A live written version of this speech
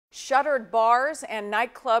Shuttered bars and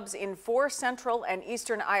nightclubs in 4 central and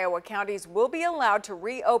eastern Iowa counties will be allowed to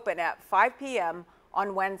reopen at 5 p.m.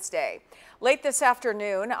 on Wednesday. Late this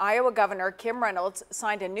afternoon, Iowa Governor Kim Reynolds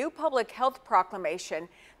signed a new public health proclamation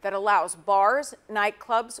that allows bars,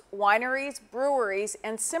 nightclubs, wineries, breweries,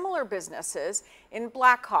 and similar businesses in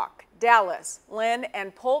Black Hawk, Dallas, Linn,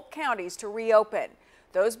 and Polk counties to reopen.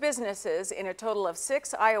 Those businesses in a total of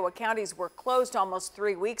 6 Iowa counties were closed almost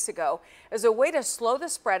 3 weeks ago as a way to slow the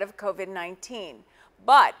spread of COVID-19.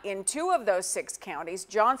 But in 2 of those 6 counties,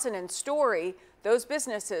 Johnson and Story, those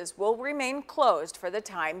businesses will remain closed for the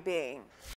time being.